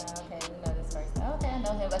no, okay, we know this person. Okay, I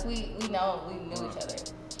know him. Like we knew each other,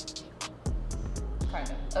 kind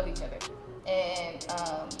of each other, and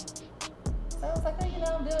so I was like, oh,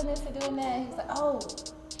 I'm doing this and doing that. And he was like, oh,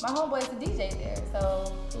 my homeboy's a DJ there,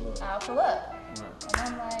 so I'll pull up. And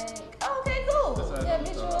I'm like, oh, okay, cool. Yeah,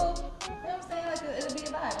 mutual. You know what I'm saying? Like, it'll be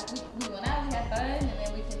a vibe. Like, we went out, we had fun, and then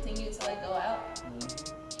we continued to like go out.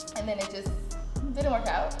 And then it just didn't work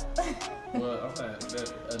out. Well, I'm saying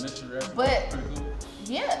that initial reaction was pretty cool.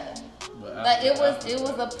 Yeah. Like it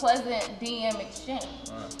was a pleasant DM exchange.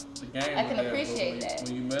 Right. The game I can was there, appreciate but that.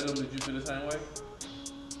 When you met him, did you feel the same way?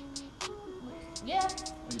 Yeah.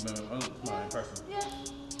 When you met him in person?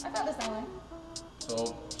 Yeah. I felt the same way.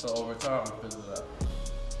 So over time, you figured it out.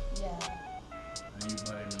 Yeah. And you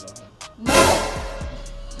blame it on him. No.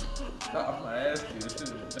 I'm gonna ask you.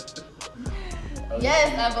 Okay.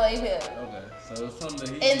 Yes, I blame him. Okay, so it's something that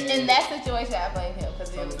he did. In that situation, I blame him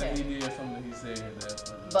because it was Something him. he did, something he said.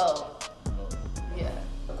 That's Both. Yeah.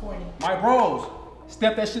 Corny. My bros,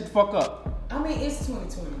 step that shit the fuck up. I mean, it's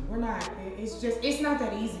 2020. We're not. It's not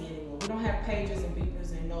that easy anymore. We don't have pages and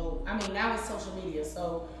beepers and no. I mean, now it's social media,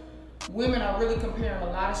 so women are really comparing a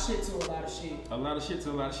lot of shit to a lot of shit. A lot of shit to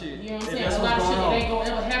a lot of shit. You know what I'm And saying? that's A lot what's of shit going that on. ain't gonna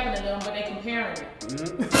ever happen to them, but they comparing it.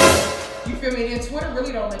 Mm-hmm. You feel me? Then Twitter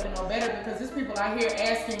really don't make it no better because there's people out here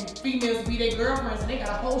asking females to be their girlfriends and they got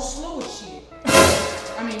a whole slew of shit.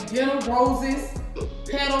 I mean, dinner, roses,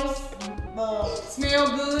 petals, smell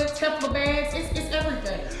good, Teflon bags. It's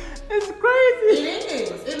everything. It's crazy. It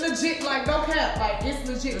is. It legit, like, no cap. Like, it's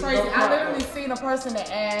legit crazy. I literally seen a person that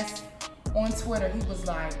asked on Twitter, he was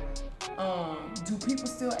like, do people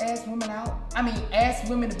still ask women out? I mean, ask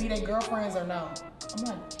women to be their girlfriends or no? I'm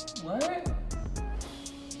like, what?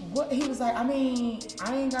 What? He was like, I mean,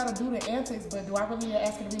 I ain't gotta do the antics, but do I really need to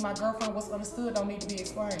ask her to be my girlfriend? What's understood don't need to be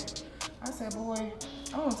explained. I said, boy, I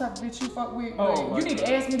don't know what type of bitch you fuck with. Oh, you need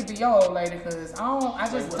to ask me to be your old lady, cause I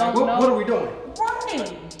just don't know. What are we doing?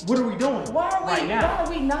 Right. What are we doing? Why are we, right now? why are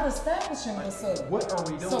we not establishing this up? What are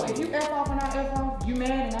we doing? So if you F off and I F off, you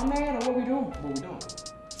mad and I'm mad, or what we doing? What we doing?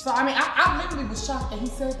 So I mean, I literally was shocked that he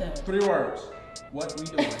said that. 3 words. What we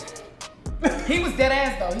doing? He was dead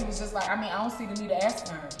ass though. He was just like, I mean, I don't see the need to ask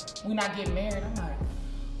her. We not getting married. I'm like,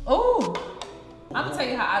 ooh. I'm gonna tell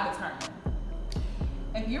you how I determine.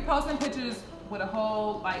 If you're posting pictures with a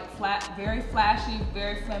whole like very flashy,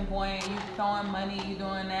 very flamboyant, you throwing money, you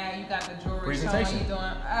doing that, you got the jewelry showing, you doing.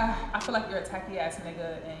 I feel like you're a tacky ass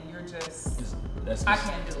nigga, and you're just. I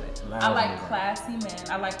can't do it. I like classy men.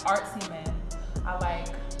 I like artsy men. I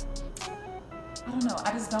don't know.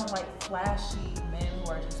 I just don't like flashy men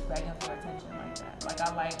who are just begging for attention like that. Like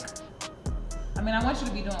I mean, I want you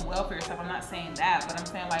to be doing well for yourself. I'm not saying that, but I'm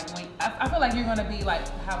saying like when I feel like you're gonna be like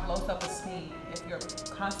have low self-esteem if you're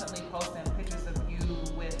constantly posting pictures of you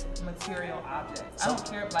with material objects. I don't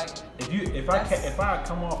care if I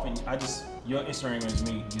come off and your Instagram gives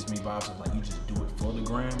me vibes of like you just do it for the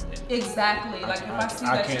gram. Exactly. Like if I see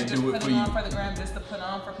that you're just putting on for the gram just to put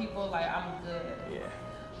on for people, like I'm good. Yeah.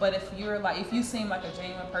 But if you seem like a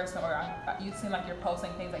genuine person, or you seem like you're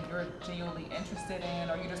posting things like you're genuinely interested in,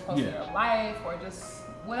 or you're just posting your life, or just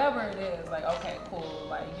whatever it is, like okay, cool,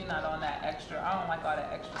 like you're not on that extra. I don't like all that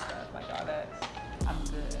extra stuff, like all that. I'm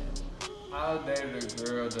good. I dated a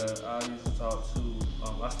girl that I used to talk to.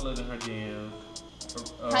 I slid in her DMs.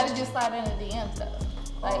 How did you slide in the DMs though?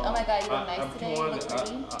 Like, oh my god, you look nice today. You look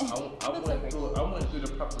pretty. I went through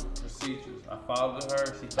the proper procedures. I followed her.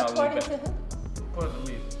 She followed me back. According to who? According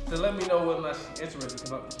to me. To let me know whether or not she's interested.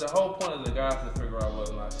 Cause the whole point of the guy is to figure out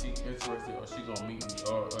whether or not she's interested or she gonna meet me,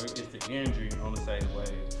 or it's the energy on the same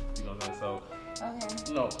way. You know what I'm saying? So,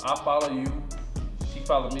 okay. No, I follow you. She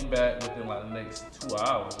followed me back within like the next 2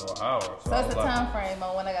 hours or an hour. So it's a time frame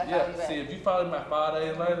on when I got to follow you back. See, if you follow me like 5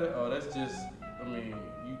 days later, that's just, I mean,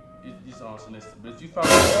 it's on solicited. But if you follow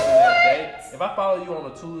me that day, if I follow you on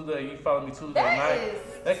a Tuesday, you follow me Tuesday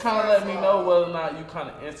night, that kind of let me know whether or not you kind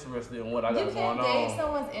of interested in what I got going on. You can gauge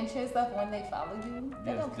someone's interest of when they follow you.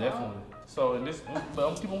 Yes, definitely. So but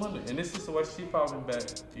I'm keeping wondering. In this situation, she followed me back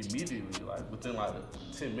immediately, like within like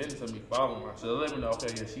 10 minutes of me following her. So let me know,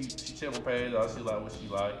 okay, yeah, she checked my page, she like what she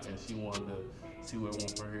liked, and she wanted to see what it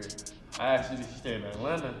went for her. I asked her if she stayed in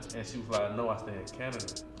Atlanta, and she was like, no, I stay in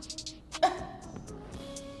Canada.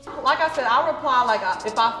 Like I said, I reply like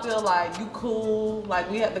if I feel like you cool, like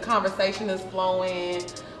the conversation is flowing,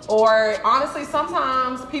 or honestly,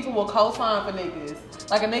 sometimes people will co-sign for niggas.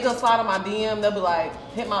 Like a nigga will slide on my DM, they'll be like,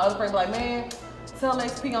 hit my other friend, be like, man, tell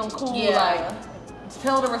XP I'm cool. Yeah. Like,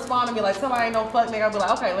 tell her to respond to me. Like, somebody ain't no fuck nigga. I'll be like,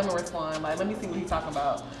 okay, let me respond. Like, let me see what he's talking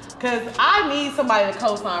about. Cause I need somebody to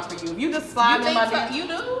co-sign for you. If you just slide in my DM. You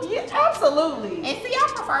do? Yeah, absolutely. And see, I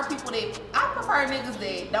prefer niggas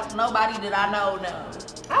that don't nobody that I know.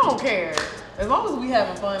 I don't care. As long as we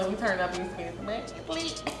having fun and we turn up and you skin man,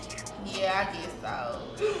 please. Yeah, I guess so.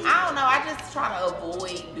 I don't know. I just try to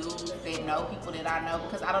avoid dudes that know people that I know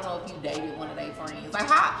because I don't know if you dated one of their friends. Like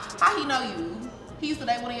how he know you? He used to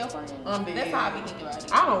date one of your friends. That's how I be thinking about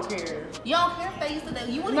it. I don't care. You don't care if they used to date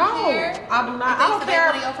you? Wouldn't care? I do not. I don't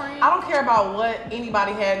care. I don't care about what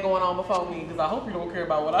anybody had going on before me because I hope you don't care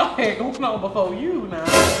about what I had going on before you now.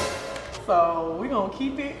 So we gonna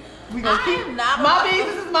keep it We gonna keep my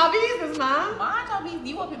business is my business, man. Mind your business.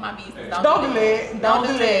 You up in my business? Don't do that. Don't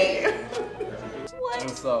do that. What?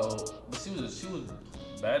 And so, but she was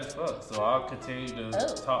bad as fuck. So I'll continue to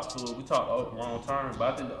talk to her. We talked long term,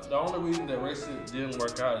 but I think the only reason that relationship didn't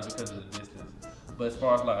work out is because of the distance. But as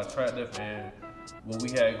far as like attractive and what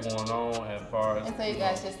we had going on, as far as and so you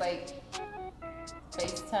guys just like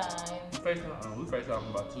FaceTime. We FaceTime for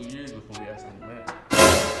about 2 years before we actually met.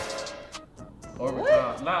 Over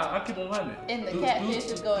time. Nah, I keep on running. And the catfish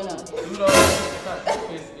is going on. You know, it's not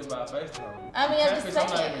catfish if I FaceTime. I mean, I'm just saying.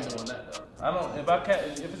 I'm not even doing that though. I don't.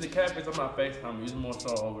 If it's a catfish, I'm not FaceTime. It's more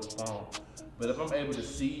so over the phone. But if I'm able to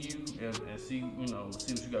see you and see, you know,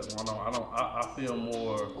 see what you got going on, I feel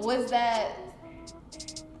more. Was that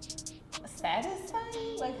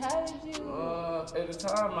satisfying? Like, how did you? At the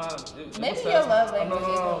time, maybe your love language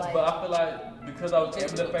no, like, but I feel like because I was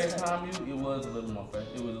able to FaceTime you, it was a little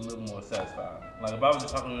more satisfying. Like if I was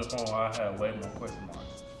just talking on the phone, I had way more question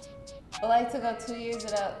marks. But like to go 2 years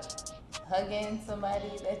without hugging somebody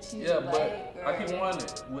that you like. But I keep wanting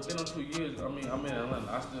it. Within them 2 years, I mean, I'm in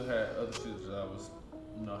Atlanta. I still had other shit that I was,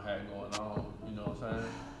 had going on. You know what I'm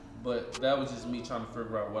saying? But that was just me trying to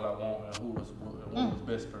figure out what I want and what was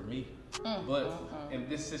best for me. But in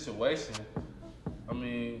this situation, I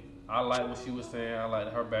mean, I like what she was saying. I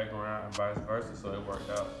like her background and vice versa, so it worked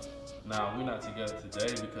out. Now we're not together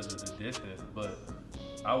today because of the distance, but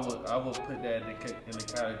I would put that in the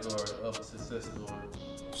category of a success story.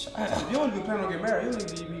 If you don't even plan on getting married, you don't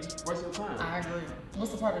need to be wasting your time. I agree.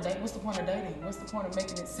 What's the point of dating? What's the point of dating? What's the point of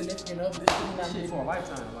making it significant other? Shit for a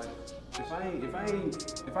lifetime. Like if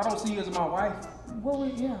I don't see you as my wife,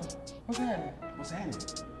 what's happening? What's happening?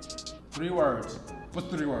 3 words. What's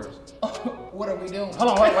 3 words? What are we doing?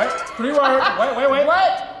 Hold on, wait. 3 words. Wait.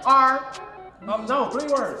 What are? No, 3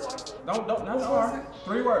 words. Don't, not the R.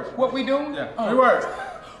 3 words. What we doing? Yeah, 3 words.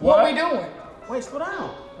 What we doing? Wait, slow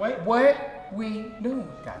down. Wait. What we doing?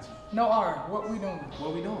 Gotcha. No R. What we doing?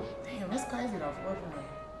 What we doing? Damn, that's crazy though. For real.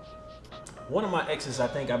 One of my exes, I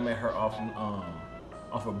think I met her off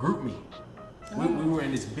a group meet. We were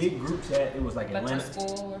in this big group chat. It was like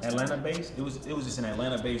Atlanta based. It was just an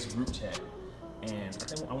Atlanta based group chat, and I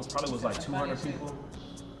think probably was like 200 people.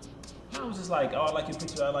 And I was just like, oh, I like your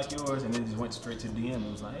picture, I like yours, and then just went straight to DM.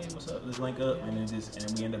 It was like, hey, what's up? Let's link up, and then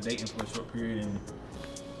we ended up dating for a short period, and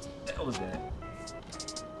that was that.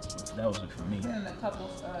 That was it for me. Been in a couple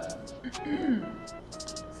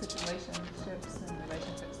situationships and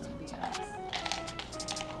relationships and DMs.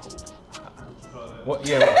 What?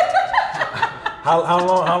 Yeah.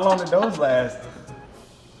 How long did those last?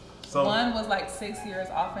 So one was like 6 years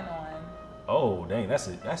off and on. Oh dang, that's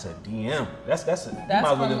a DM. That's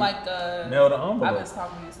from like a nail the envelope. I've been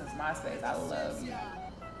talking to you since MySpace. I love you.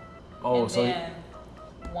 Oh, and so then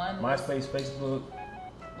one MySpace, Facebook.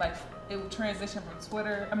 Like it would transition from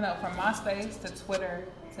from MySpace to Twitter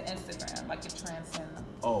to Instagram. Like it transcends.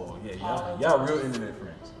 Oh yeah, y'all real internet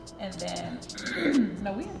friends. And then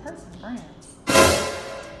no, we in person friends.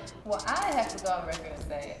 Well, I have to go on record and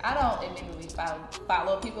say I don't immediately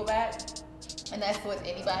follow people back, and that's with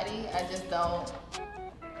anybody. I just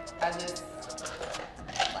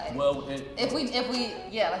like. Well, if we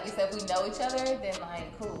like you said, if we know each other, then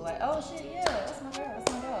like cool, like oh shit, yeah, that's my girl,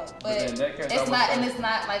 that's my girl. But it's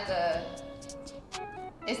not like a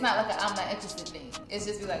I'm not interested thing. It's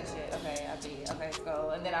just be like shit, okay, let's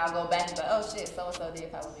go, and then I'll go back and go, oh shit, so and so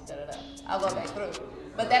did follow me, da. I'll go back through,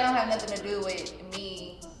 but that don't have nothing to do with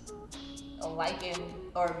me liking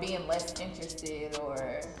or being less interested, or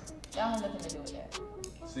that don't have nothing to do with that.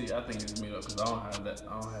 See, I think it's me though, because I don't have the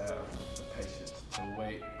patience to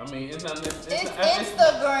wait. I mean, it's not. It's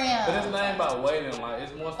Instagram. But it's not about waiting. Like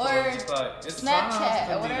it's more so just like it's Snapchat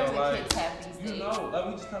or whatever like, the kids have these days. Like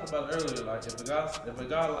we just talked about earlier. Like if a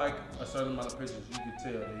guy like a certain amount of pictures, you can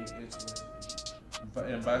tell that he's interested,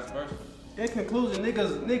 and vice versa. In conclusion,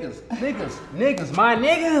 niggas, my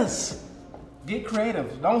niggas. Get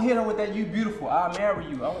creative. Don't hit her with that "you beautiful, I'll marry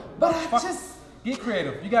you." Get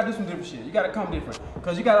creative. You gotta do some different shit. You gotta come different.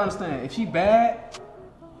 Cause you gotta understand, if she bad,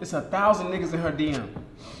 it's 1,000 niggas in her DM.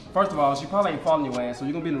 First of all, she probably ain't following your ass, so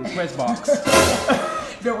you're gonna be in the request box.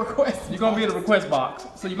 You're gonna be in the request box.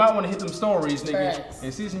 So you might wanna hit them stories, nigga,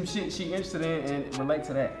 and see some shit she interested in and relate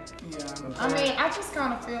to that. Yeah. I mean, I just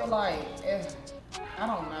kind of feel like, I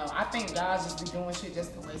don't know. I think guys just be doing shit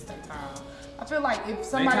just to waste their time. I feel like if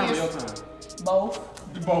somebody your time. Both.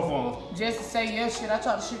 Both of them. Just to say, yeah, shit, I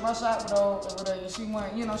tried to shoot my shot with her, she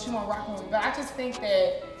wasn't rocking with me. But I just think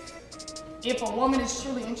that if a woman is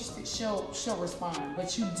truly interested, she'll respond.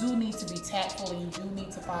 But you do need to be tactful, and you do need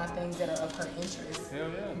to find things that are of her interest. Hell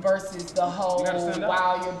yeah. Versus the whole,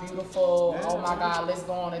 wow, you're beautiful. Yeah. Oh my God, let's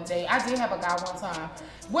go on a date. I did have a guy one time.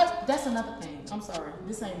 That's another thing. I'm sorry.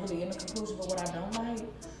 This ain't really in the conclusion, but what I don't like,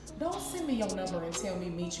 don't send me your number and tell me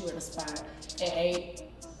meet you at a spot at 8.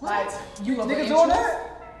 Like, you of Niggas doing that?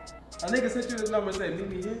 A nigga sent you this number and said, meet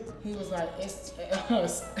me here? He was like,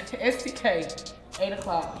 STK, 8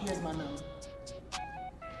 o'clock, here's my number.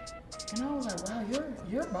 And I was like, wow,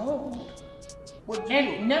 you're bold. What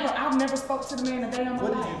did you do? I've never spoke to the man a day in my life.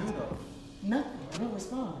 What did you do though? Nothing, I didn't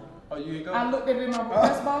respond. Oh, you ain't go? I looked at it in my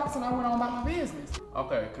request box and I went on about my business.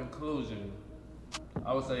 Okay, conclusion.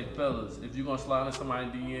 I would say, fellas, if you're gonna slide in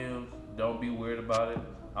somebody's DMs, don't be weird about it.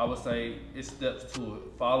 I would say it's steps to it.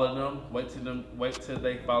 Follow them, wait till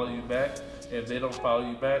they follow you back. If they don't follow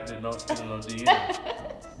you back, then don't send them no DM.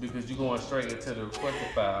 Because you're going straight into the requested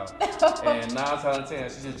file. And 9 times out of 10,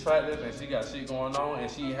 she's attractive and she got shit going on and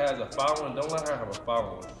she has a following, don't let her have a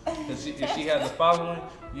following. If she has a following,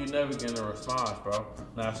 you're never getting a response, bro.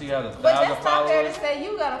 Now if she has 1,000 followers. But that's not fair to say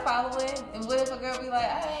you got a following. And what if a girl be like,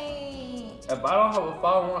 I ain't. If I don't have a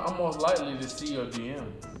following, I'm most likely to see your DM.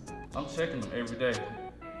 I'm checking them every day.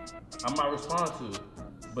 I might respond to it.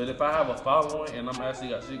 But if I have a following and I'm actually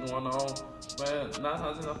got shit going on, man, 9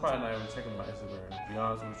 times I'm probably not even checking my Instagram, to be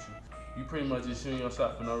honest with you. You pretty much just shooting your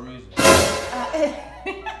shot for no reason.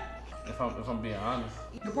 if I'm being honest.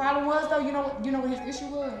 The problem was though, you know what his issue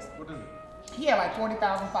was? What is it? He had like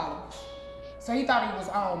 40,000 followers. So he thought he was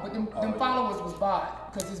on, but them followers was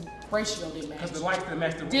bought because his ratio didn't match. Because the likes didn't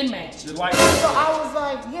match. Didn't match. The likes. So I was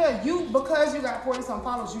like, yeah, because you got 40-some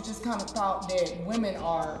followers, you just kind of thought that women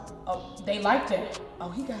are, they like that. Oh,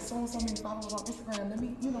 he got so many followers on Instagram. Let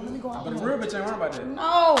me go out. But the real bitch ain't worried about that.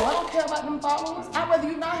 No, I don't care about them followers. I'd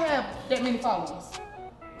rather you not have that many followers.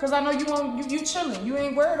 Cause I know you chilling. You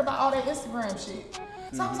ain't worried about all that Instagram shit.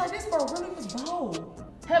 So I was like, this bro really was bold.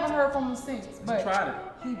 Haven't heard from him since, but he tried it.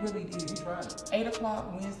 He really did. He tried it. 8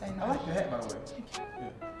 o'clock Wednesday night. I like your hat, by the way.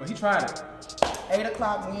 Yeah. But he tried it. 8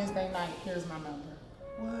 o'clock Wednesday night. Here's my number.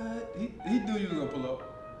 What? He knew you was gonna pull up.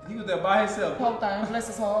 He was there by himself. Whole thing, bless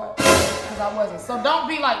his heart, because I wasn't. So don't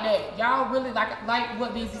be like that. Y'all really like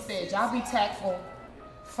what Dizzy said. Y'all be tactful.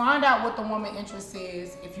 Find out what the woman interest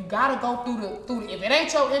is. If you gotta go through the if it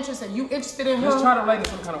ain't your interest and you interested in her, just try to relate in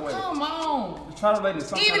some kind of way. Come on. Just try to relate in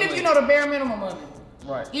some kind of way. Even if you know the bare minimum of it.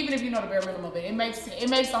 Right. Even if you know the bare minimum of it, it makes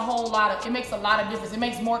a lot of difference. It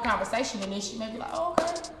makes more conversation, and then she may be like, oh,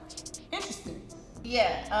 okay, interesting.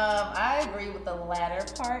 Yeah, I agree with the latter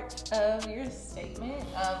part of your statement.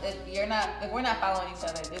 If we're not following each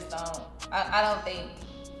other, just don't. I don't think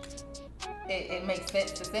it makes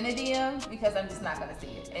sense to send a DM because I'm just not gonna see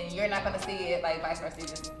it, and you're not gonna see it. Like vice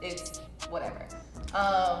versa, it's whatever.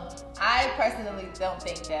 I personally don't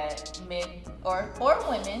think that men or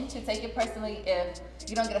women should take it personally if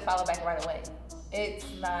you don't get a follow back right away. It's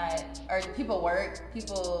not, or people work, you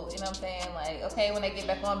know what I'm saying? Like, okay, when they get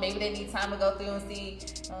back on, maybe they need time to go through and see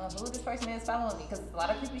who this person is following me, because there's a lot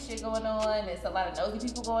of creepy shit going on, there's a lot of nosy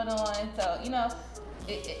people going on, so,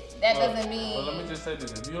 that doesn't mean. Well, let me just say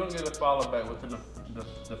this, if you don't get a follow back within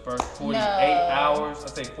the first 48 hours, I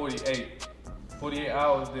say 48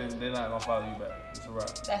 hours, then they're not gonna follow you back. It's a wrap.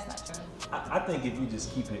 That's not true. I think if you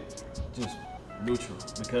just keep it just neutral,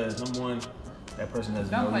 because number one, that person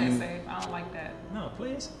doesn't know you. Don't play it safe. I don't like that. No,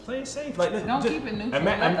 play it safe. Like, don't keep it neutral.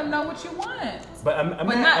 Let them know what you want. But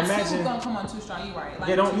not imagine too gonna come on too strong. You right? Like,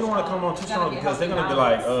 you don't want to come on too strong because they're gonna be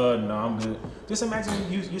like, no, I'm good. Just imagine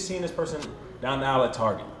you seeing this person down the aisle at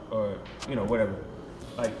Target or whatever.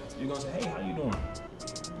 Like, you're gonna say, hey, how you doing?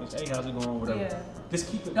 Hey, how's it going? Whatever. Yeah. Just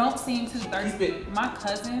keep it. Don't seem too thirsty. My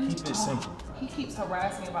cousin. Keep it simple. He keeps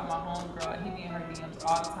harassing me about my homegirl. He be in her DMs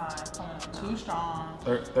all the time, coming on too strong.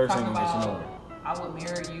 Third talking about, I would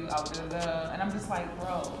marry you. I would and I'm just like,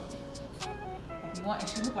 bro. If you want, and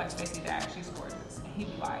she looked like Stacey Dash. She's gorgeous. And he'd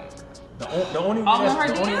be like, the only way all of her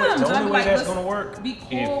DMs. the only way that's gonna work. Be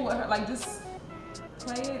cool with her. Like, just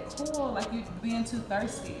play it cool. Like, you being too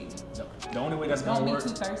thirsty. The only way that's gonna work.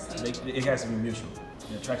 Don't be too thirsty. It has to be mutual.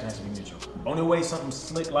 The attraction has to be mutual. Only way something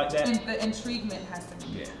slick like that. And the intriguement has to be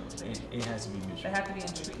mutual. Yeah, it has to be mutual. They have to be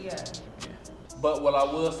intrigued. Yeah. But what I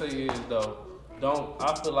will say is though,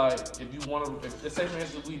 I feel like if you want to, let's say for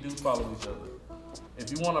instance we do follow each other.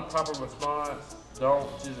 If you want a proper response, don't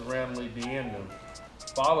just randomly DM them.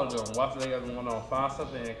 Follow them, watch what they got going on, find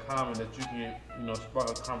something in common that you can, spark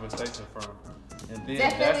a conversation from. And then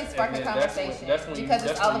definitely spark a conversation because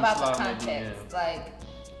it's all about the context. Like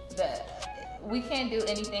we can't do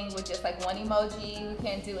anything with just like one emoji. We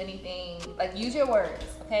can't do anything like use your words,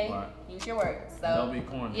 okay? Right. Use your words. So Don't be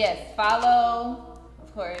corny. yes, follow.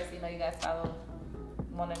 Of course, you know you guys follow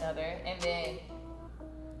one another, and then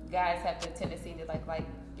guys have the tendency to like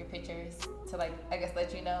your pictures to like I guess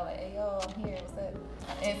let you know like hey yo I'm here what's up,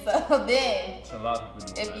 and so then It's a lot of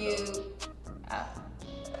people if do you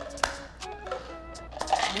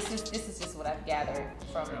this is just what I've gathered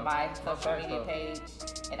from my social media page,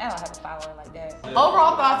 and I don't have a following like that.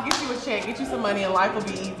 Overall thoughts: get you a check, get you some money, and life will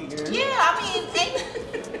be easier. Yeah, I mean,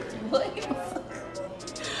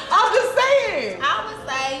 I'm just saying. I would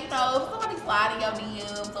say, you know, if somebody slide in your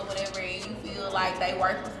DMs or whatever, and you feel like they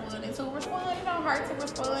worth responding to, respond. It don't hurt to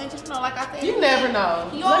respond, because, you know, like I said, You never know.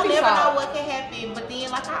 You don't never know what can happen. But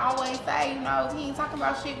then, like I always say, you know, if he ain't talking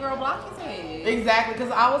about shit, girl, block his head. Exactly,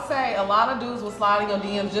 because I would say a lot of dudes will slide in your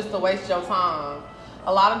DMs just to waste your time.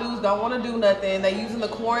 A lot of dudes don't want to do nothing. They using the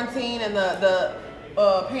quarantine and the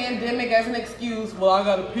pandemic as an excuse. Well, I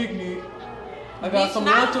got a picnic. I got some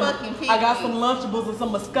Lunchables. I got some Lunchables and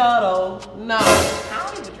some Moscato. No.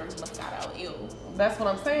 I don't even drink Moscato. Ew. That's what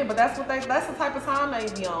I'm saying, but that's the type of time they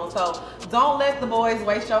be on. So don't let the boys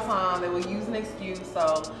waste your time. They will use an excuse.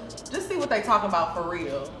 So just see what they talking about for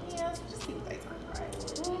real. Yeah, just see what they talking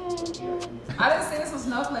about. I didn't see some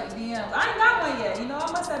snowflake DMs. I ain't got one yet. You know,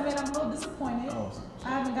 I must admit I'm a little disappointed. I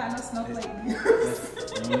haven't got no snowflake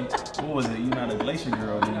DMs. What was it? You're not a glacier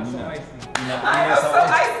girl. Then you're not. I am so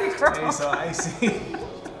icy, girl. Ain't so icy.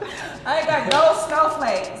 I ain't got no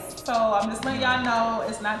snowflakes. So I'm just letting y'all know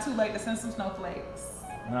it's not too late to send some snowflakes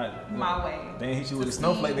my way. They ain't hit you with a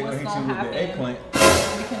snowflake, they gonna hit you with the eggplant.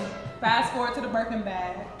 We can fast forward to the Birkin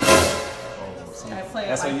bag.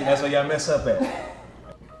 That's where y'all mess up at.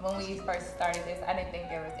 When we first started this, I didn't think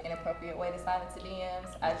there was an inappropriate way to slide into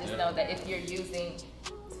DMs. I just know that if you're using,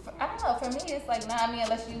 I don't know, for me it's like, nah, I mean,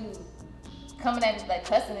 unless you coming at me like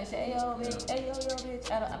cussing and shit, hey yo bitch, hey yo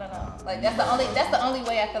bitch, I don't know. Like that's the only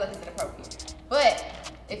way I feel like it's inappropriate. But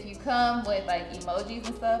if you come with like emojis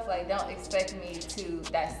and stuff, like don't expect me to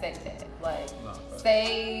dissect that. Like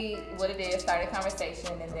say what it is, start a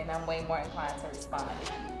conversation, and then I'm way more inclined to respond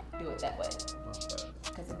if you do it that way.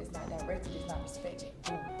 Because if it's not directed, it's not respected.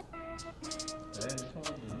 Boom.